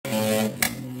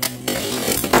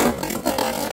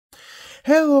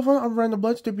Hello everyone, I'm Random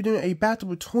Blood. Today we'll be doing a battle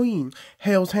between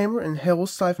Hell's Hammer and Hell's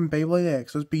Scythe and Beyblade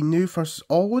X. Let's be new versus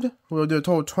old. We'll do a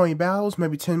total of 20 battles,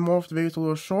 maybe 10 more if the video's a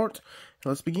little short.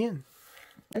 Let's begin.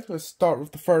 Okay, let's start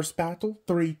with the first battle.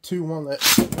 3, 2, 1,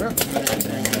 let's rip.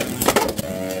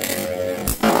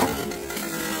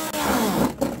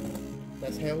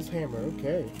 That's Hell's Hammer,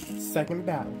 okay. Second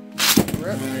battle.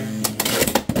 Rip.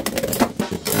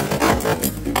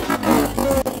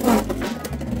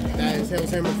 That is Hell's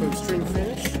Hammer for extreme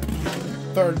finish.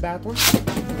 Third battle.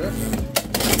 Rip.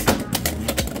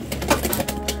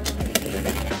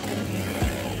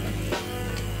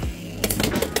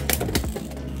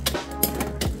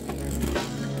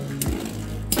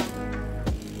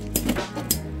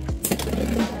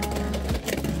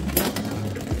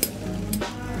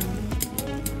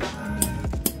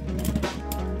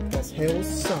 That's Hell's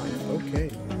Scythe, okay.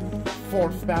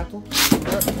 Fourth battle.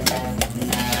 Rip.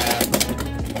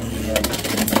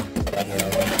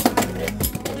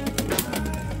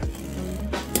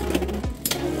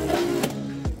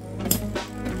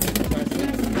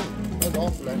 That's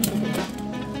awesome, actually.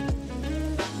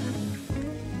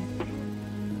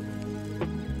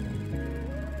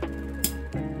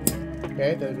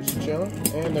 Okay, there's the jump,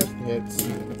 and there's the hits.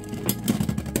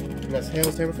 And that's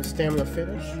Hell's Hammer for stamina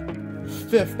finish.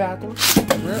 Fifth battle.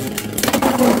 Rip.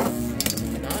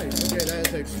 Nice. Okay, that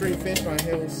is an extreme finish by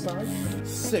Hell's Scythe.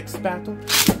 Sixth battle.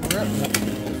 Rip.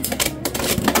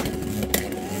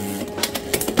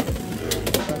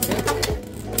 That's it.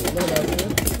 No, that's it.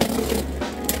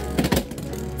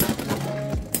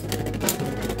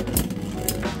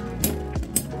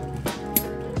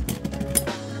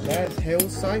 That's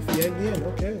Hell's Scythe yet again.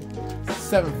 Okay.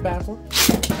 Seventh battle.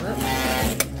 Rip.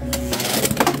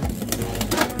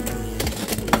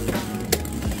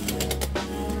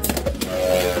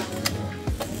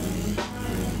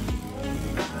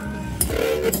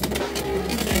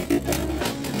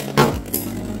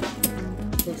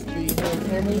 Looks to be Hell's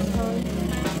Hammer this time.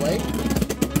 Wait.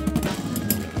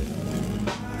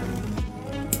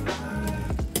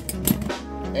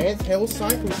 And it's Hell's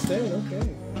Scythe instead, okay.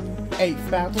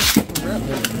 Eighth battle. Rip.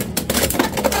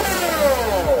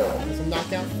 It's a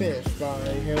knockout finish by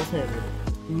Hell's Hammer.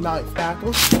 Ninth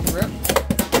battle. Rip.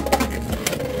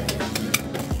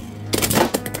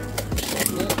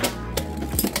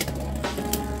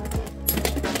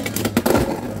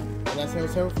 And that's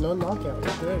Hell's Hammer for no knockout,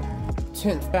 okay.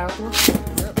 10th battle.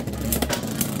 Rip.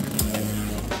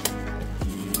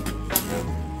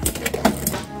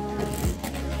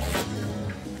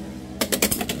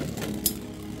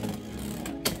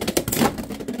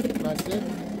 That's it.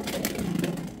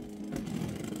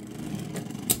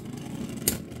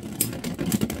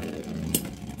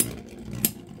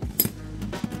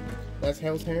 That's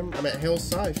Hell's Hammer. I'm at Hell's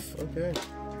Scythe. Okay.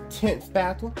 10th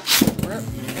battle. Rip.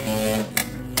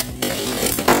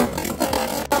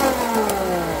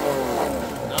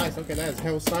 Nice, okay, that is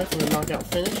Hell's Scythe for the knockout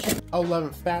finish.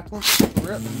 11th battle.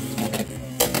 Rip.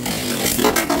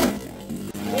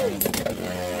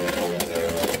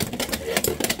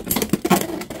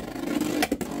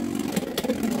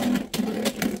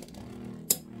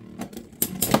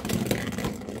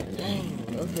 Dang,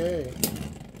 okay.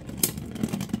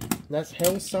 That's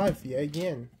Hell's Scythe yet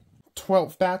again.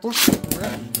 12th battle.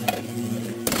 Rip.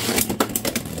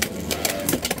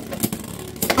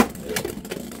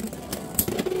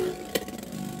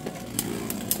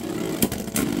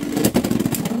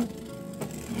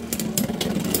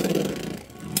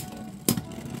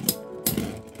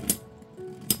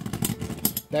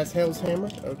 That's Hell's Hammer,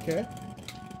 okay.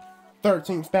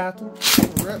 13th battle.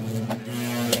 Rip.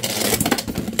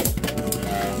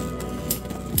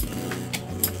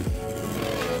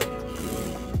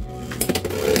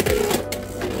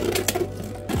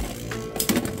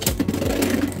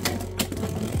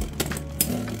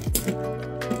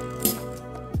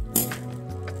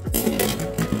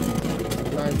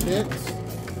 Nice hits.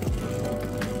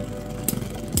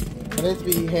 I need to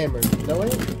be hammered. No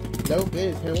it? Nope, it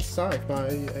is Hell's Scythe by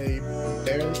a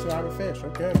barely survivor fish.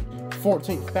 Okay.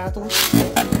 14th battle.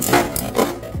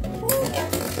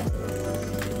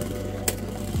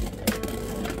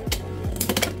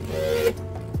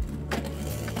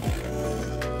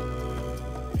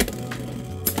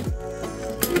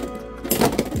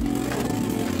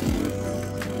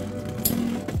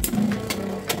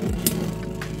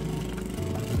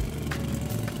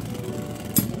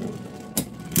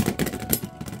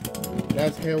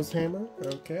 That's Hell's Hammer,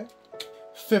 okay.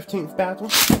 15th battle.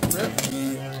 Rip.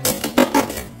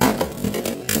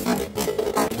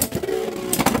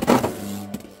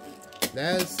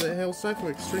 That's the Hell's Scythe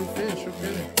for extreme finish,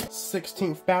 okay.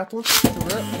 16th battle.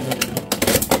 Rip.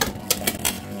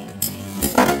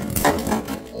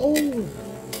 Oh,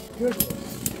 goodness.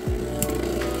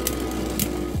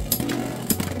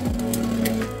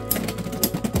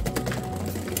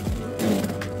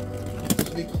 This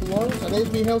should be close. I think it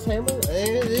should be Hell's Hammer, and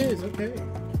it is. Okay.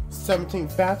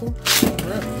 17th battle.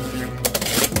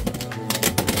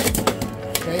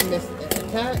 Okay, missed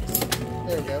attacks.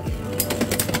 There we go.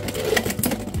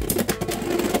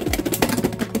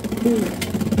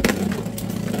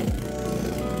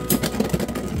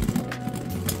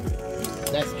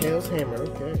 That's Hell's Hammer,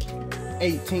 okay.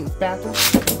 18th battle.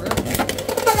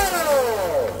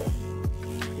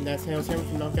 And that's Hell's Hammer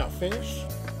from knockout finish.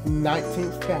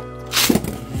 19th battle.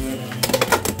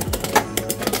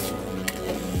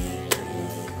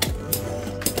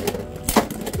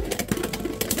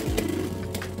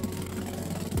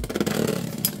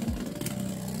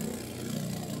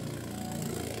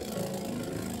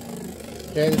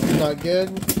 Okay, this is not good.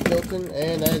 Milton,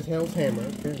 and that is Hell's Hammer.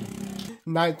 Okay.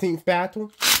 19th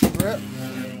battle. Rip.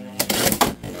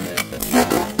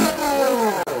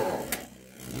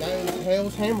 That is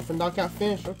Hell's Hammer for knockout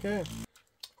finish. Okay.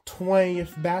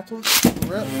 20th battle.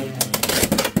 Rip.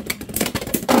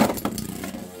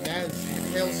 That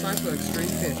is Hell's Scythe for extreme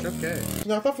finish. Okay.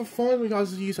 Now I thought for fun we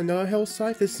guys use another Hell's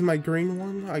Scythe. This is my green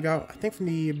one. I got, I think, from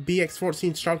the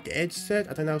BX14 Shark Edge set.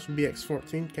 I think that was from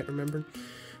BX14. Can't remember.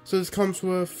 So this comes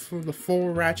with the full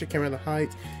ratchet, can't remember the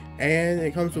height, and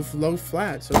it comes with low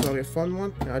flat, so it's gonna be a fun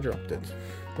one. I dropped it.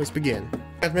 Let's begin.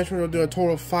 As mentioned, we'll do a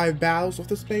total of 5 battles with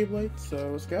this Beyblade,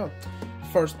 so let's go.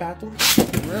 First battle.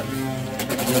 Rip.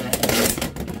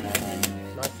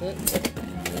 That's it.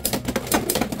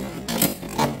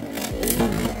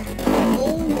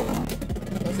 Oh!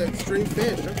 That's an extreme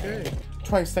fish, okay.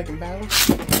 22nd battle.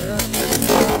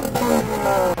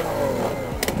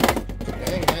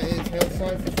 Dang, that is Hell's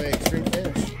Scythe with the extreme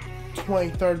finish.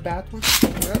 23rd battle.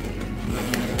 Yep.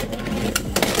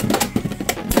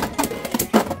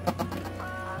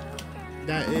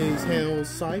 That is Hell's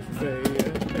Scythe with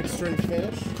the extreme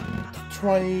finish.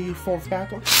 24th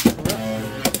battle. Yep.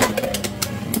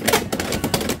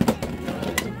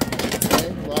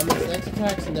 Okay, well I missed X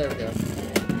attacks and there we go.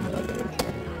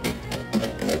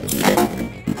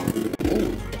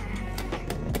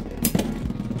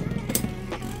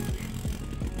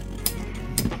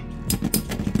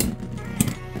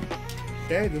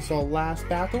 Okay, this is our last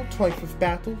battle, 25th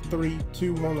battle, 3,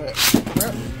 2, 1, let's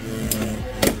rip.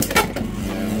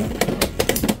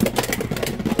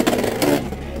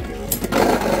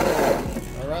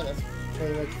 Alright, that's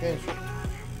pretty much finished.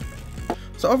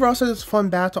 So overall, I said it's a fun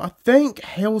battle. I think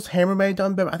Hell's Hammer may have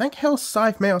done better. I think Hell's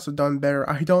Scythe may also have done better.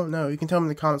 I don't know. You can tell me in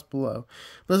the comments below.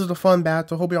 But this was a fun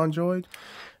battle. Hope y'all enjoyed.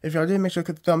 If y'all did, make sure to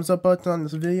click the thumbs up button on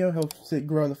this video. Helps it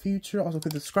grow in the future. Also,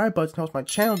 click the subscribe button. Helps my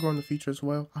channel grow in the future as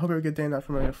well. I hope you have a good day and night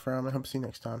from where you're from. I hope to see you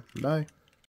next time. Bye.